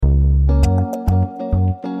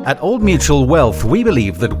At Old Mutual Wealth, we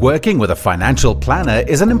believe that working with a financial planner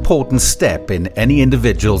is an important step in any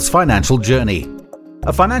individual's financial journey.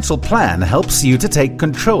 A financial plan helps you to take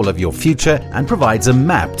control of your future and provides a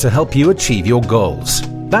map to help you achieve your goals.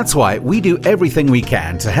 That's why we do everything we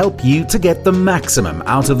can to help you to get the maximum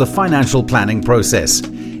out of the financial planning process,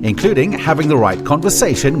 including having the right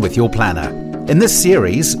conversation with your planner. In this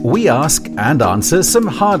series, we ask and answer some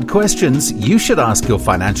hard questions you should ask your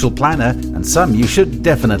financial planner and some you should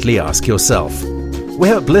definitely ask yourself. We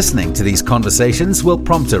hope listening to these conversations will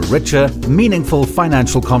prompt a richer, meaningful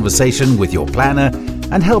financial conversation with your planner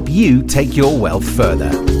and help you take your wealth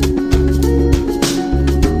further.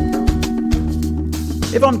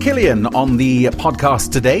 Yvonne Killian on the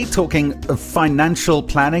podcast today, talking of financial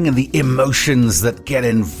planning and the emotions that get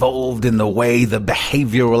involved in the way, the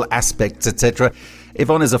behavioral aspects, etc.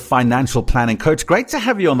 Yvonne is a financial planning coach. Great to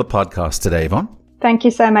have you on the podcast today, Yvonne. Thank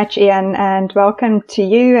you so much, Ian, and welcome to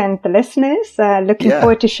you and the listeners. Looking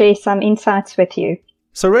forward to share some insights with you.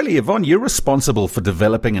 So really, Yvonne, you're responsible for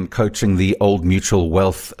developing and coaching the Old Mutual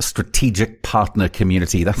Wealth strategic partner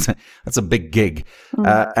community. That's a big gig.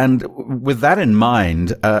 And with that in mind,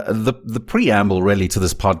 the preamble really to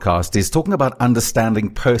this podcast is talking about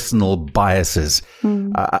understanding personal biases.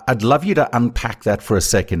 I'd love you to unpack that for a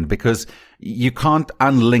second, because you can't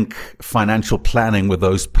unlink financial planning with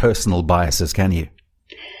those personal biases, can you?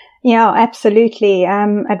 Yeah, absolutely.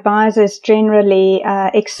 Advisors generally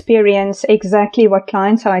experience exactly what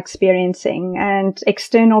clients are experiencing, and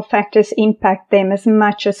external factors impact them as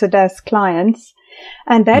much as it does clients.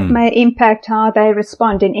 And that may impact how they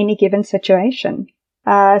respond in any given situation.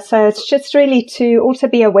 So it's just really to also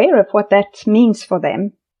be aware of what that means for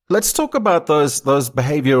them. Let's talk about those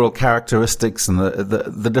behavioral characteristics and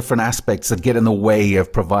the different aspects that get in the way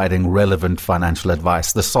of providing relevant financial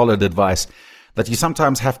advice, the solid advice that you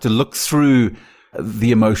sometimes have to look through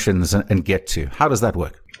the emotions and get to. How does that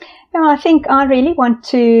work? No, I think I really want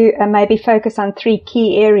to maybe focus on three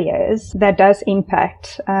key areas that does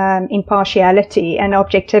impact impartiality and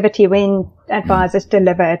objectivity when advisors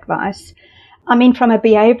deliver advice. I mean, from a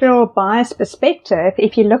behavioral bias perspective,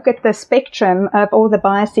 if you look at the spectrum of all the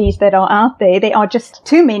biases that are out there, there are just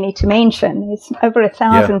too many to mention. There's over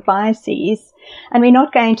 1,000 biases, and we're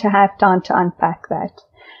not going to have time to unpack that.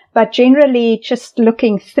 But generally, just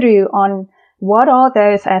looking through on what are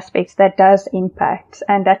those aspects that does impact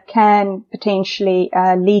and that can potentially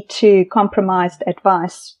lead to compromised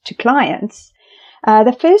advice to clients.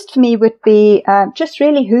 The first for me would be just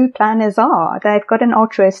really who planners are. They've got an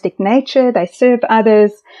altruistic nature, they serve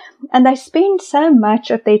others, and they spend so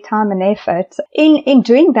much of their time and effort in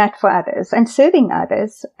doing that for others and serving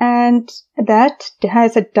others. And that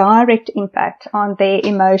has a direct impact on their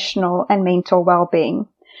emotional and mental well-being.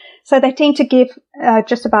 So they tend to give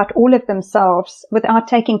just about all of themselves without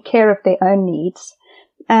taking care of their own needs.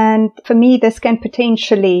 And for me, this can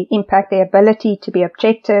potentially impact their ability to be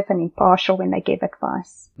objective and impartial when they give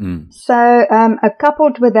advice. So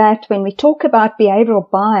coupled with that, when we talk about behavioral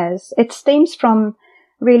bias, it stems from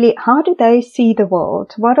really how do they see the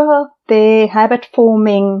world? What are their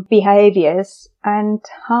habit-forming behaviors? And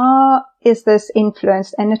how is this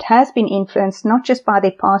influenced? And it has been influenced not just by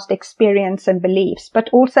their past experience and beliefs, but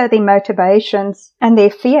also their motivations and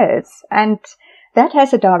their fears. And that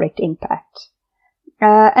has a direct impact.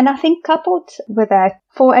 And I think coupled with that,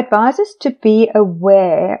 for advisors to be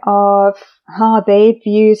aware of how their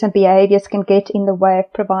views and behaviors can get in the way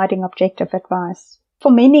of providing objective advice.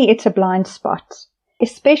 For many, it's a blind spot,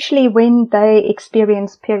 especially when they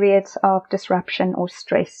experience periods of disruption or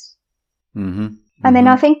stress. And then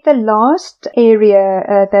I think the last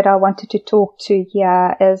area that I wanted to talk to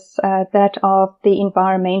here is that of the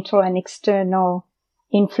environmental and external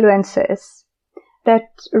influences that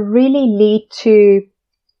really lead to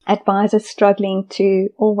advisors struggling to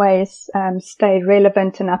always stay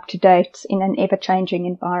relevant and up to date in an ever-changing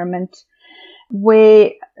environment,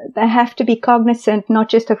 where they have to be cognizant not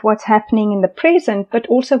just of what's happening in the present, but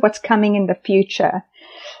also what's coming in the future.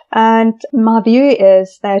 And my view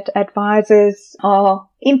is that advisors are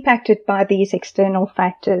impacted by these external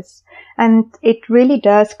factors, and it really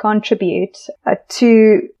does contribute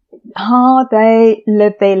to how they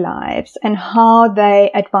live their lives and how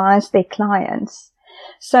they advise their clients.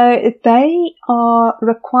 So they are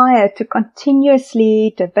required to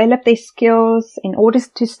continuously develop their skills in order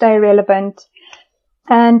to stay relevant.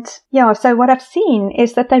 And so what I've seen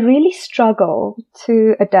is that they really struggle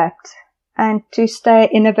to adapt and to stay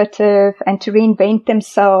innovative and to reinvent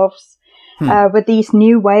themselves with these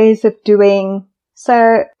new ways of doing.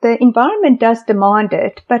 So the environment does demand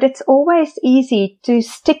it, but it's always easy to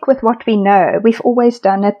stick with what we know. We've always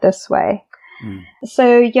done it this way.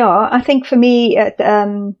 So, yeah, I think for me,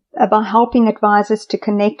 about helping advisors to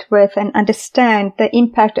connect with and understand the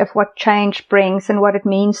impact of what change brings and what it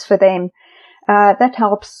means for them, that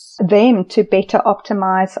helps them to better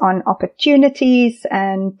optimize on opportunities,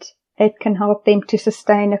 and it can help them to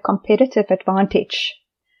sustain a competitive advantage,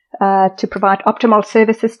 to provide optimal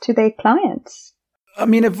services to their clients. I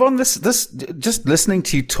mean, Yvonne, this just listening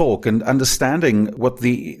to you talk and understanding what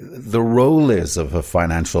the role is of a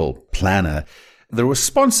financial planner, the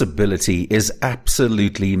responsibility is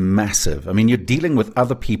absolutely massive. I mean, you're dealing with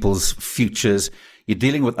other people's futures, you're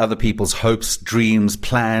dealing with other people's hopes, dreams,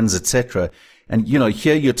 plans, etc. And,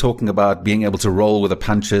 here you're talking about being able to roll with the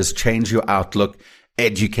punches, change your outlook,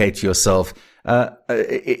 educate yourself.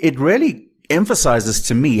 It really emphasizes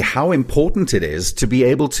to me how important it is to be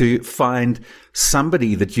able to find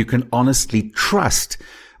somebody that you can honestly trust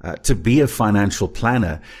to be a financial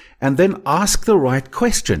planner, and then ask the right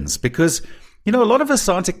questions, because a lot of us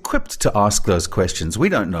aren't equipped to ask those questions. We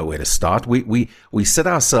don't know where to start. We sit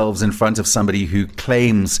ourselves in front of somebody who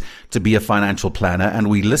claims to be a financial planner, and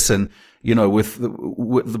we listen, with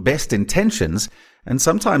the best intentions. And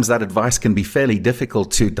sometimes that advice can be fairly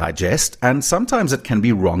difficult to digest, and sometimes it can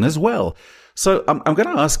be wrong as well. So I'm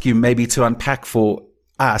going to ask you maybe to unpack for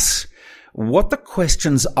us what the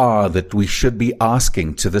questions are that we should be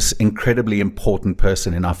asking to this incredibly important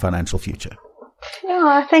person in our financial future. Yeah,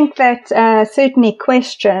 I think that certainly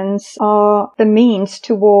questions are the means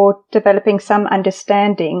toward developing some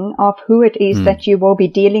understanding of who it is that you will be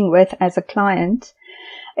dealing with as a client.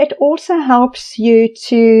 It also helps you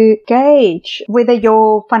to gauge whether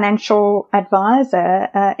your financial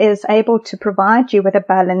advisor is able to provide you with a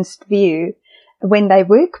balanced view when they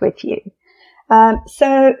work with you.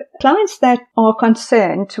 So clients that are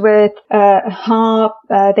concerned with how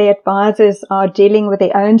their advisors are dealing with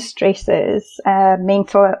their own stresses,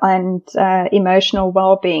 mental and emotional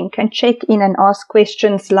well-being, can check in and ask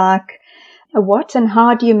questions like, what and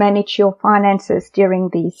how do you manage your finances during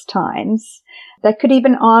these times? They could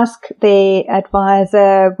even ask their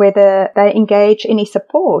advisor whether they engage any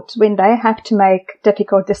support when they have to make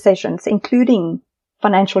difficult decisions, including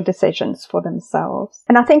financial decisions for themselves.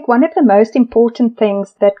 And I think one of the most important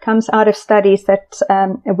things that comes out of studies that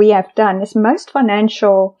we have done is most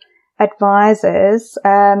financial advisors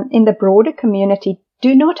in the broader community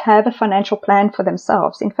do not have a financial plan for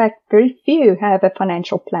themselves. In fact, very few have a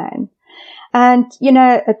financial plan. And,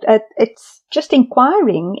 it's just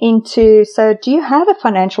inquiring into, so do you have a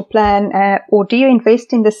financial plan, or do you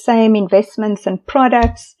invest in the same investments and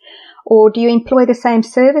products, or do you employ the same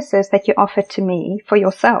services that you offer to me for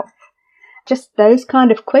yourself? Just those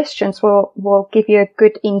kind of questions will give you a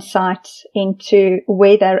good insight into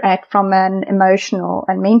where they're at from an emotional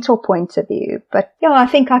and mental point of view. But yeah, I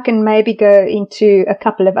think I can maybe go into a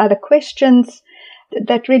couple of other questions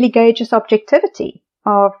that really gauges objectivity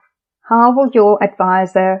of how will your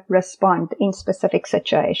advisor respond in specific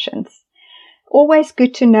situations. Always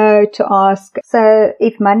good to know to ask, so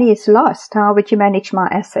if money is lost, how would you manage my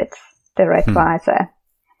assets, their advisor?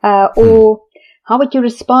 Or how would you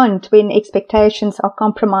respond when expectations are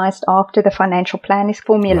compromised after the financial plan is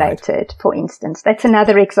formulated, for instance? That's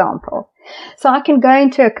another example. So I can go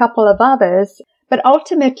into a couple of others, but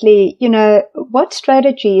ultimately, what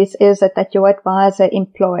strategies is it that your advisor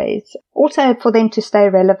employs? Also for them to stay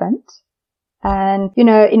relevant and, in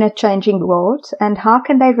a changing world, and how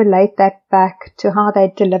can they relate that back to how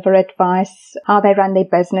they deliver advice, how they run their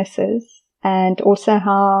businesses, and also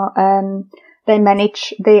how they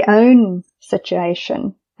manage their own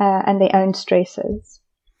situation and their own stresses.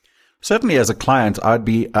 Certainly, as a client, I'd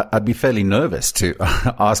be fairly nervous to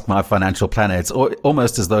ask my financial planner. It's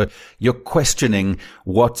almost as though you're questioning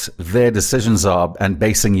what their decisions are and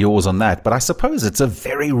basing yours on that. But I suppose it's a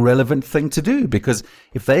very relevant thing to do, because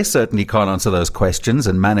if they certainly can't answer those questions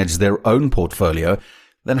and manage their own portfolio,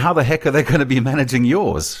 then how the heck are they going to be managing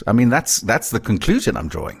yours? I mean, that's the conclusion I'm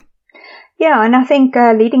drawing. Yeah, and I think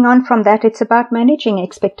leading on from that, it's about managing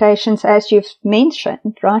expectations, as you've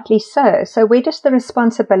mentioned, rightly so. So where does the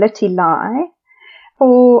responsibility lie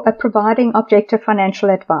for providing objective financial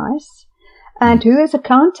advice, and who is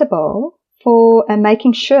accountable for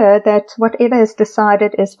making sure that whatever is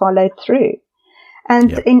decided is followed through?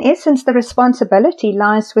 And in essence, the responsibility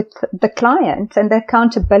lies with the client, and the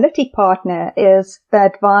accountability partner is the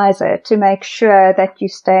advisor to make sure that you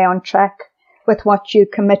stay on track with what you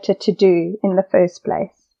committed to do in the first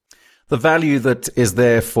place. The value that is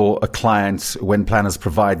there for a client when planners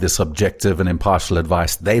provide this objective and impartial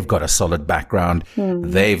advice, they've got a solid background,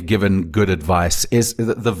 they've given good advice, is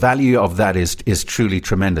the value of that is truly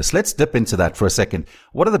tremendous. Let's dip into that for a second.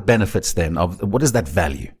 What are the benefits then of, what is that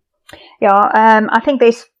value? I think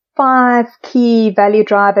there's 5 key value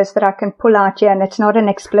drivers that I can pull out here, and it's not an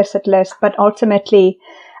explicit list, but ultimately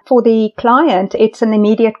for the client, it's an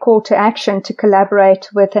immediate call to action to collaborate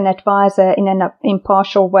with an advisor in an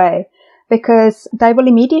impartial way, because they will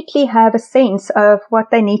immediately have a sense of what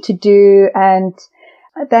they need to do, and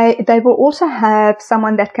they will also have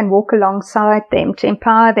someone that can walk alongside them to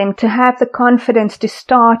empower them to have the confidence to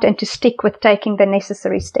start and to stick with taking the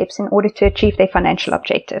necessary steps in order to achieve their financial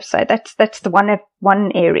objectives. So that's the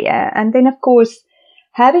one area. And then, of course,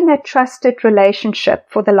 having a trusted relationship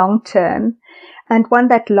for the long term, and one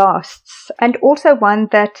that lasts, and also one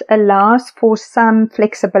that allows for some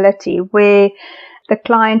flexibility where the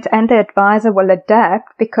client and the advisor will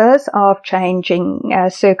adapt because of changing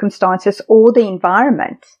circumstances or the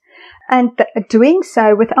environment, and doing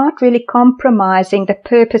so without really compromising the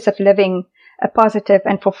purpose of living a positive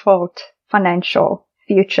and fulfilled financial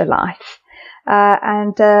future life.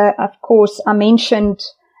 Of course, I mentioned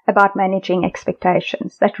about managing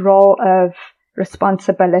expectations, that role of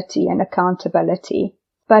responsibility and accountability.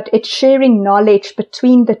 But it's sharing knowledge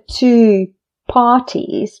between the two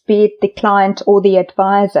parties, be it the client or the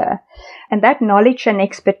advisor. And that knowledge and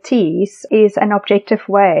expertise is an objective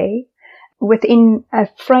way within a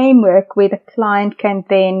framework where the client can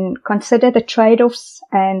then consider the trade-offs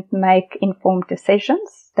and make informed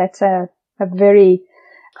decisions. That's a very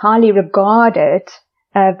highly regarded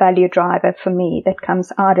value driver for me that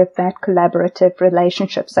comes out of that collaborative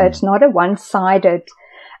relationship. So it's not a one-sided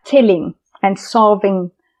telling and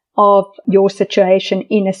solving of your situation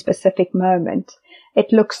in a specific moment.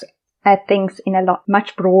 It looks at things in a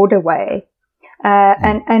much broader way.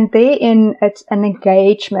 And therein it's an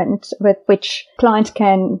engagement with which clients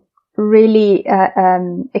can really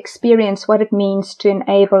experience what it means to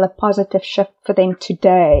enable a positive shift for them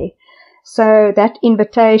today. So that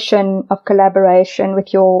invitation of collaboration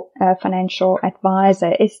with your financial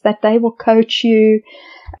advisor is that they will coach you.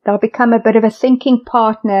 They'll become a bit of a thinking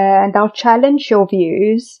partner, and they'll challenge your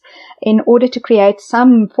views in order to create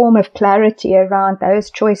some form of clarity around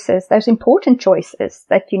those choices, those important choices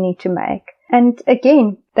that you need to make. And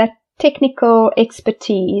again, that technical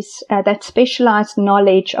expertise, that specialized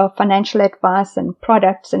knowledge of financial advice and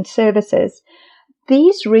products and services,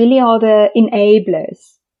 these really are the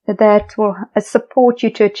enablers that will support you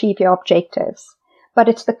to achieve your objectives. But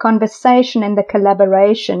it's the conversation and the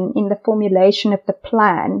collaboration in the formulation of the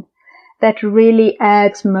plan that really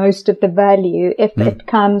adds most of the value if it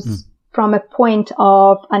comes from a point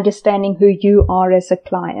of understanding who you are as a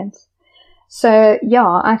client. So,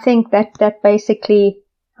 I think that basically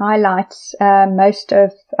highlights most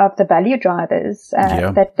of the value drivers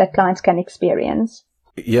that clients can experience.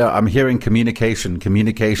 Yeah, I'm hearing communication come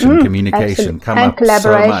and up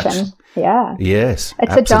collaboration. so much. Yeah. Yes,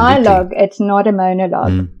 it's absolutely. a dialogue. It's not a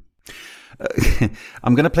monologue.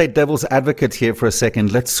 I'm going to play devil's advocate here for a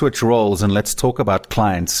second. Let's switch roles and let's talk about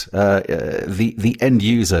clients, the end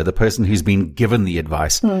user, the person who's been given the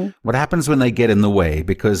advice. What happens when they get in the way?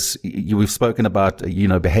 Because we've spoken about,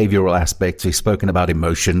 behavioral aspects. We've spoken about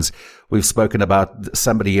emotions. We've spoken about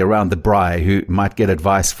somebody around the braai who might get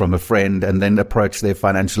advice from a friend and then approach their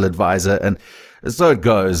financial advisor. And so it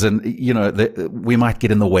goes. And, we might get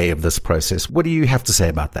in the way of this process. What do you have to say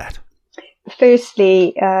about that?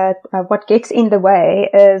 Firstly, what gets in the way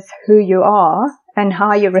is who you are and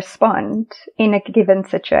how you respond in a given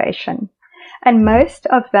situation. And most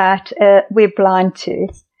of that we're blind to.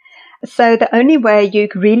 So the only way you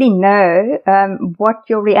really know what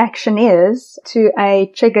your reaction is to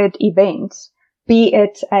a triggered event, be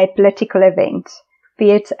it a political event, be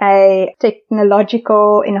it a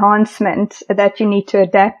technological enhancement that you need to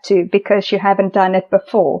adapt to because you haven't done it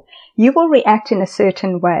before, you will react in a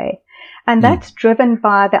certain way. And that's driven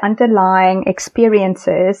by the underlying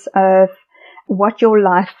experiences of what your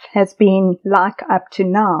life has been like up to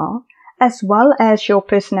now, as well as your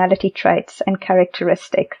personality traits and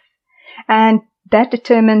characteristics. And that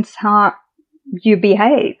determines how you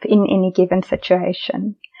behave in any given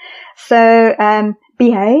situation. So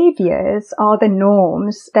behaviors are the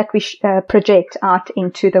norms that we project out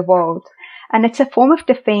into the world. And it's a form of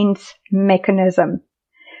defense mechanism.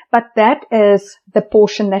 But that is the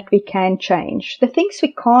portion that we can change. The things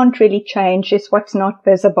we can't really change is what's not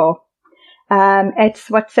visible. It's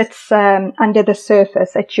what sits under the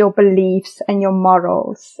surface. It's your beliefs and your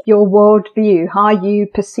morals, your worldview, how you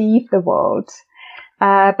perceive the world.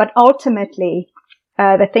 But ultimately,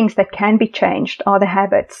 the things that can be changed are the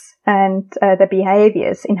habits and the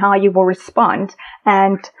behaviors in how you will respond.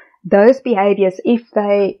 And those behaviors, if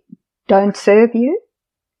they don't serve you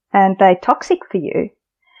and they're toxic for you,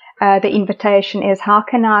 the invitation is, how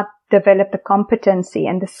can I develop the competency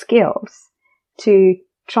and the skills to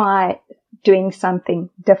try doing something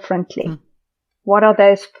differently? What are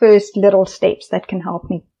those first little steps that can help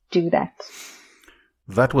me do that?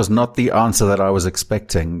 That was not the answer that I was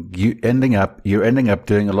expecting. You're ending up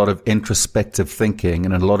doing a lot of introspective thinking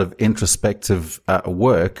and a lot of introspective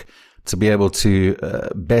work to be able to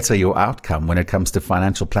better your outcome when it comes to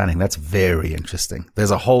financial planning. That's very interesting. There's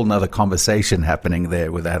a whole nother conversation happening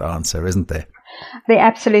there with that answer, isn't there? There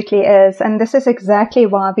absolutely is. And this is exactly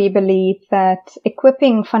why we believe that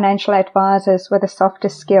equipping financial advisors with the softer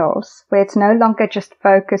skills, where it's no longer just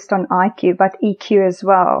focused on IQ, but EQ as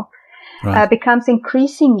well, right, becomes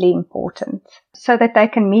increasingly important so that they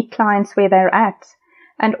can meet clients where they're at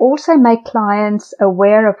and also make clients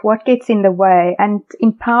aware of what gets in the way and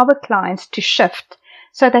empower clients to shift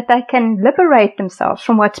so that they can liberate themselves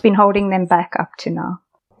from what's been holding them back up to now.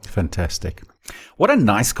 Fantastic. What a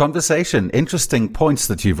nice conversation. Interesting points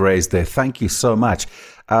that you've raised there. Thank you so much.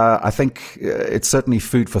 I think it's certainly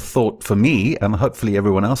food for thought for me and hopefully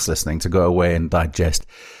everyone else listening to go away and digest.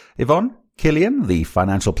 Yvonne Killian, the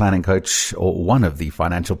financial planning coach, or one of the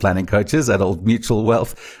financial planning coaches at Old Mutual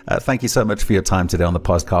Wealth. Thank you so much for your time today on the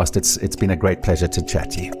podcast. It's been a great pleasure to chat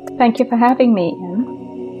to you. Thank you for having me.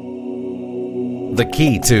 The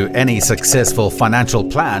key to any successful financial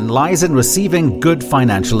plan lies in receiving good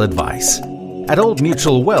financial advice. At Old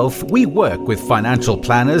Mutual Wealth, we work with financial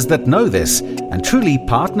planners that know this and truly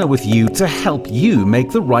partner with you to help you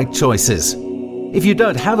make the right choices. If you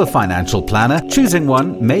don't have a financial planner, choosing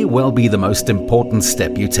one may well be the most important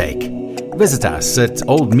step you take. Visit us at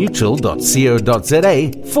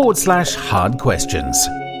oldmutual.co.za/hard questions.